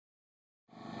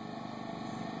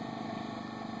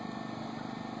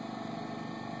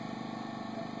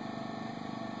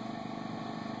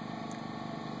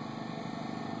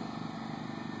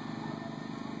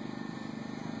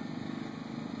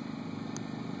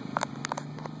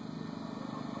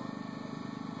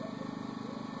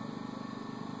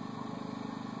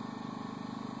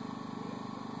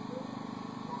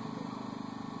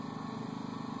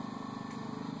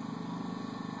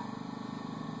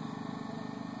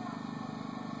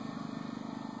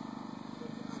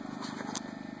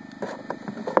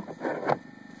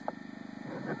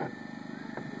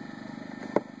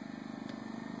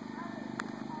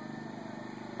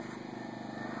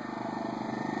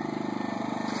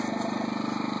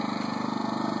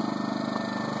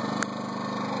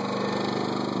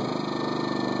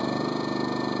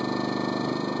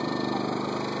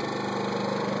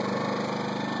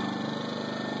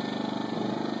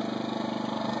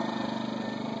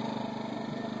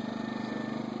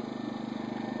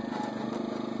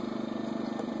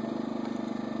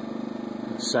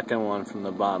second one from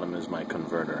the bottom is my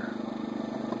converter,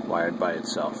 wired by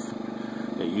itself.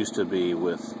 It used to be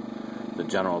with the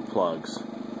general plugs.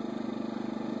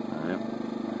 Alright,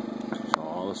 so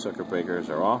all the circuit breakers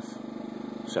are off,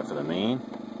 except for the main.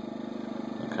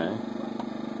 Okay,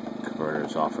 converter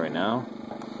is off right now.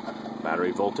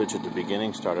 Battery voltage at the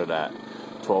beginning started at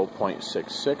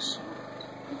 12.66.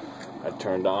 I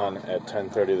turned on at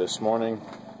 10:30 this morning.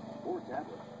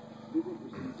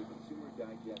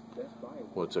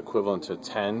 What's equivalent to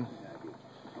 10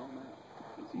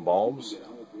 bulbs.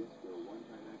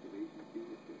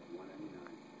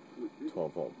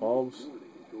 12-volt bulbs.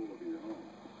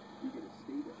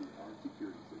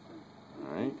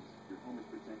 Alright.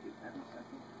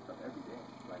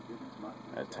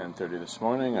 At 10:30 this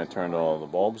morning, I turned all the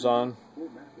bulbs on.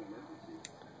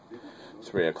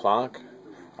 3 o'clock,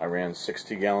 I ran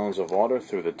 60 gallons of water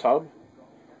through the tub.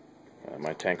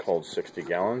 My tank holds 60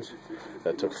 gallons.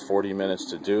 That took 40 minutes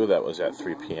to do. That was at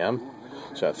 3 p.m.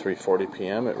 So at 3:40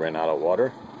 p.m. it ran out of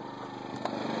water.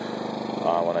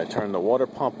 When I turned the water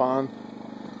pump on,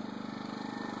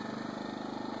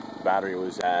 battery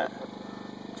was at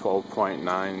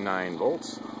 12.99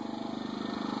 volts.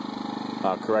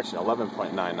 Correction,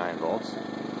 11.99 volts.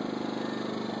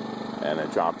 And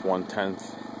it dropped 1/10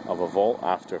 of a volt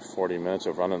after 40 minutes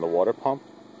of running the water pump.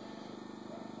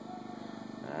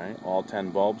 Alright, all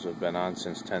 10 bulbs have been on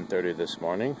since 10:30 this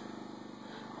morning.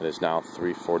 It is now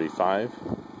 3:45.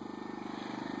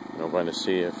 And we're going to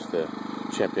see if the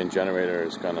Champion generator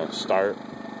is going to start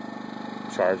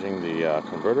charging the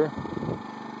converter.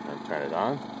 And turn it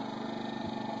on.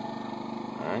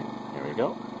 Alright, here we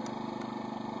go.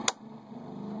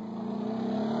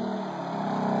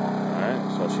 Alright,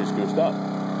 so she's goosed up.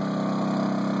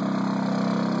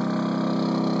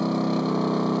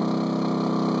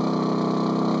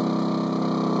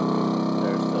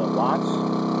 There's the watts.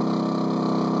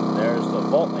 There's the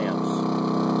volt amps.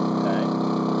 Okay.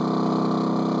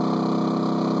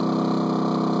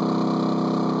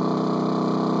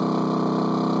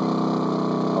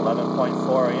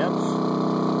 11.4 amps.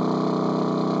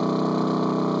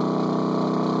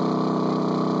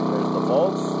 There's the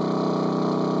volts,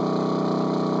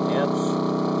 amps,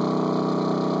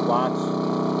 watts,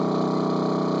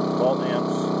 volt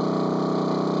amps,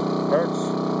 hertz,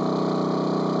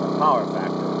 and power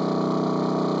factor.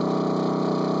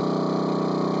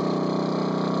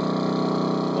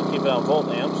 We'll keep it on volt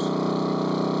amps.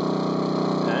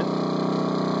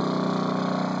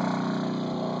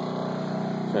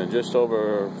 So just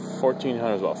over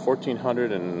 1400, about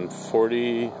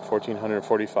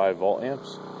 1445 volt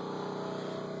amps.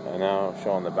 And now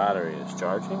showing the battery is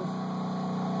charging.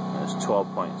 There's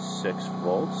 12.6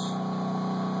 volts.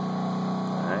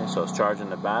 Alright, so it's charging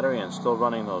the battery and still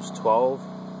running those 12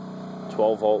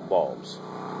 volt bulbs.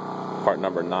 Part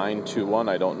number 921.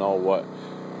 I don't know what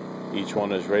each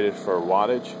one is rated for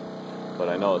wattage, but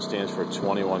I know it stands for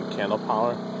 21 candle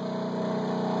power.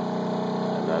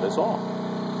 And that is all.